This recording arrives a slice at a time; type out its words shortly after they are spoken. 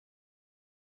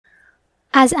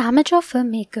As amateur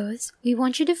filmmakers, we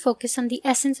want you to focus on the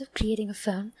essence of creating a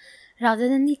film rather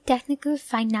than the technical,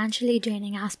 financially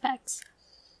draining aspects.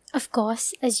 Of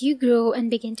course, as you grow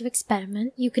and begin to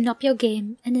experiment, you can up your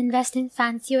game and invest in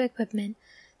fancier equipment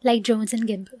like drones and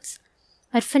gimbals.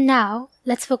 But for now,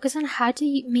 let's focus on how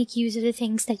to make use of the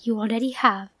things that you already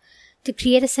have to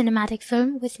create a cinematic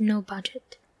film with no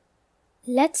budget.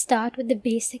 Let's start with the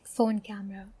basic phone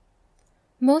camera.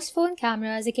 Most phone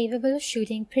cameras are capable of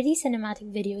shooting pretty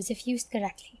cinematic videos if used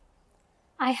correctly.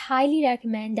 I highly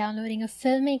recommend downloading a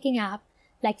filmmaking app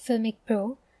like Filmic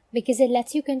Pro because it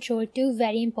lets you control two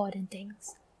very important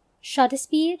things: shutter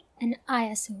speed and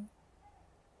ISO.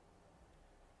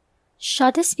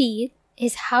 Shutter speed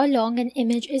is how long an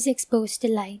image is exposed to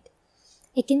light.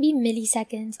 It can be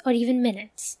milliseconds or even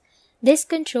minutes. This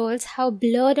controls how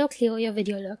blurred or clear your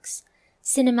video looks.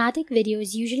 Cinematic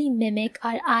videos usually mimic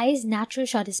our eye's natural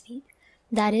shutter speed.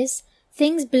 That is,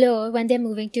 things blur when they're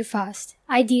moving too fast.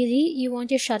 Ideally, you want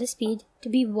your shutter speed to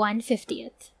be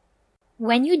 1/50th.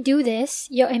 When you do this,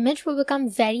 your image will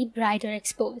become very bright or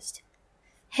exposed.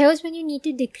 Here's when you need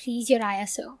to decrease your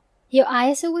ISO. Your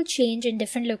ISO will change in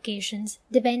different locations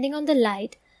depending on the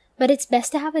light, but it's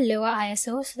best to have a lower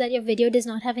ISO so that your video does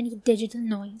not have any digital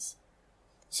noise.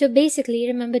 So basically,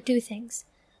 remember two things.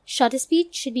 Shutter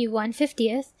speed should be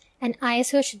 1/50th and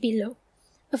ISO should be low.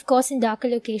 Of course, in darker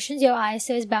locations, your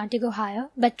ISO is bound to go higher,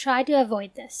 but try to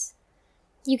avoid this.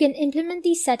 You can implement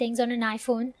these settings on an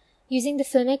iPhone using the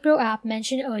Filmic Pro app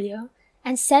mentioned earlier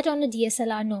and set on a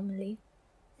DSLR normally.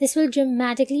 This will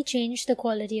dramatically change the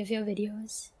quality of your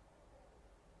videos.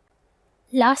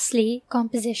 Lastly,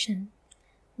 composition.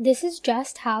 This is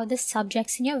just how the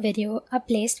subjects in your video are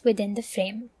placed within the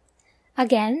frame.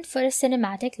 Again, for a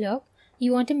cinematic look,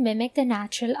 you want to mimic the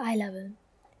natural eye level.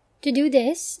 To do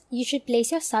this, you should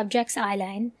place your subject's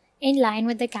eyeline in line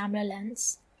with the camera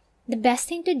lens. The best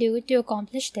thing to do to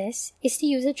accomplish this is to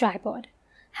use a tripod.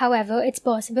 However, it's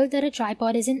possible that a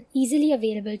tripod isn't easily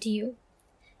available to you.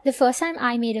 The first time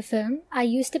I made a film, I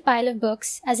used a pile of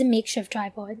books as a makeshift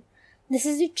tripod. This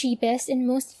is the cheapest and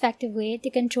most effective way to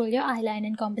control your eyeline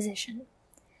and composition.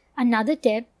 Another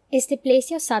tip is to place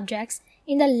your subjects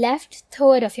in the left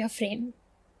third of your frame.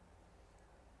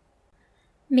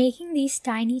 Making these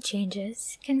tiny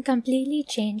changes can completely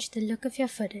change the look of your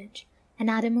footage and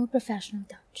add a more professional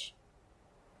touch.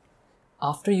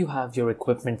 After you have your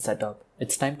equipment set up,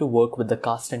 it's time to work with the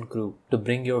cast and crew to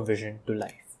bring your vision to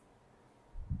life.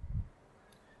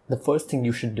 The first thing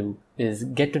you should do is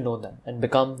get to know them and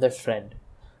become their friend.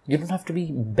 You don't have to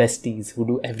be besties who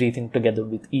do everything together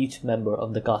with each member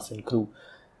of the cast and crew,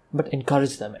 but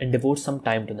encourage them and devote some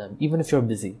time to them, even if you're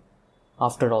busy.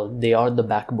 After all, they are the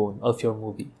backbone of your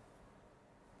movie.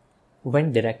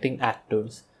 When directing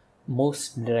actors,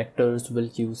 most directors will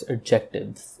use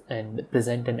adjectives and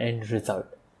present an end result.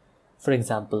 For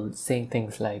example, saying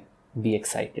things like be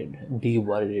excited, be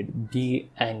worried,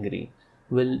 be angry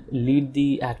will lead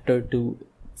the actor to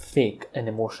fake an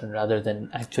emotion rather than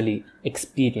actually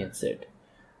experience it.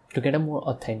 To get a more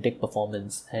authentic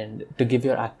performance and to give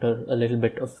your actor a little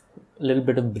bit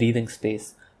of breathing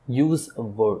space, use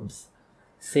verbs.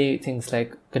 Say things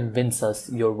like convince us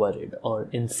you're worried or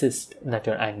insist that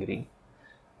you're angry.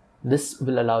 This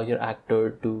will allow your actor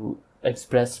to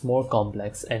express more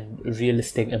complex and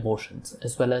realistic emotions,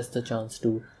 as well as the chance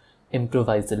to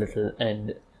improvise a little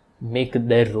and make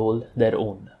their role their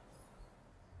own.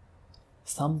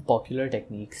 Some popular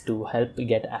techniques to help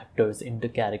get actors into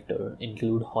character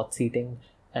include hot seating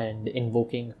and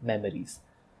invoking memories.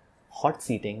 Hot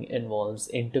seating involves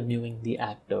interviewing the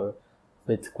actor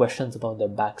with questions about their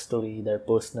backstory, their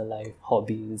personal life,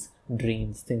 hobbies,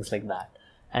 dreams, things like that,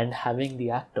 and having the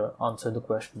actor answer the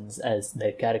questions as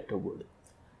their character would.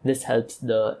 This helps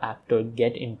the actor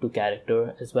get into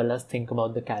character as well as think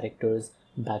about the character's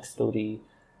backstory,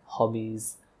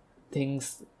 hobbies,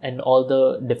 things, and all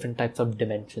the different types of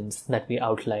dimensions that we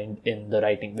outlined in the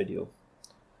writing video.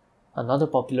 Another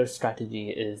popular strategy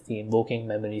is the invoking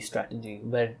memory strategy,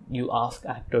 where you ask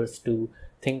actors to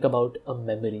think about a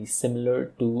memory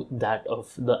similar to that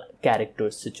of the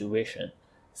character's situation,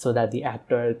 so that the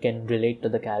actor can relate to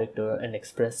the character and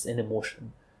express an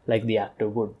emotion like the actor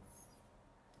would.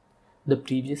 The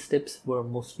previous tips were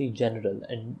mostly general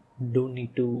and don't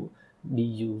need to be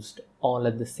used all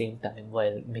at the same time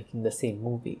while making the same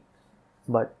movie.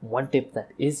 But one tip that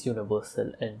is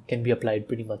universal and can be applied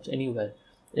pretty much anywhere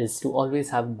is to always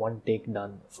have one take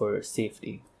done for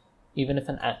safety. Even if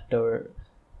an actor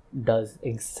does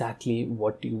exactly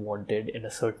what you wanted in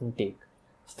a certain take,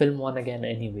 film one again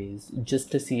anyways,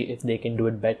 just to see if they can do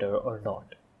it better or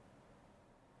not.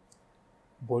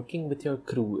 Working with your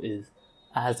crew is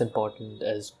as important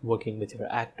as working with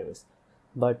your actors,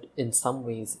 but in some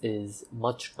ways is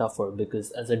much tougher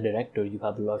because as a director you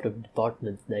have a lot of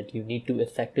departments that you need to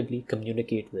effectively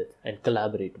communicate with and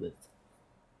collaborate with.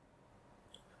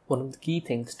 One of the key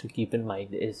things to keep in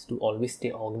mind is to always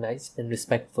stay organized and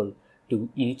respectful to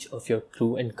each of your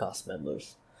crew and cast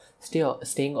members.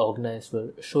 Staying organized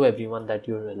will show everyone that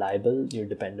you're reliable, you're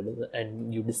dependable,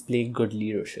 and you display good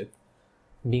leadership.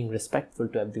 Being respectful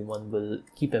to everyone will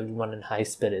keep everyone in high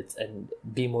spirits and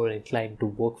be more inclined to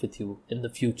work with you in the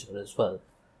future as well.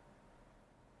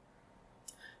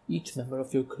 Each member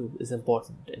of your crew is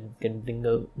important and can bring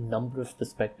a number of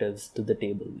perspectives to the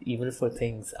table, even for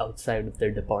things outside of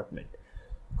their department.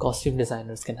 Costume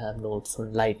designers can have notes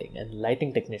on lighting, and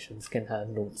lighting technicians can have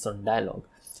notes on dialogue.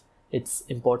 It's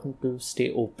important to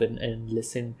stay open and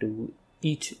listen to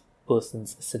each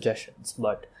person's suggestions,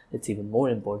 but it's even more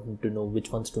important to know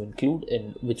which ones to include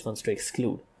and which ones to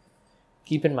exclude.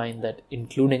 Keep in mind that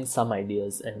including some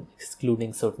ideas and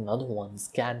excluding certain other ones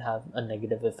can have a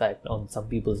negative effect on some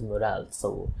people's morale,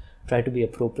 so try to be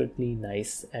appropriately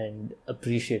nice and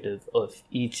appreciative of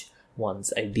each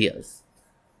one's ideas.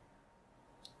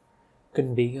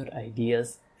 Convey your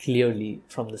ideas clearly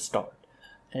from the start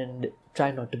and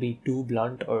try not to be too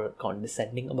blunt or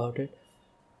condescending about it.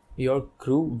 Your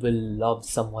crew will love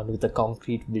someone with a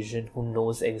concrete vision who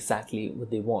knows exactly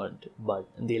what they want, but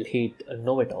they'll hate a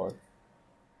know-it-all.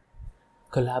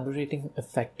 Collaborating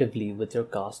effectively with your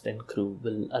cast and crew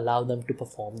will allow them to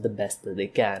perform the best that they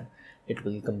can. It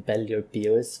will compel your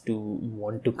peers to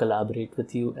want to collaborate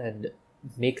with you and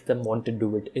make them want to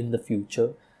do it in the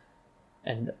future.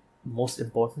 And most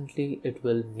importantly, it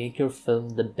will make your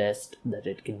film the best that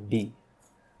it can be.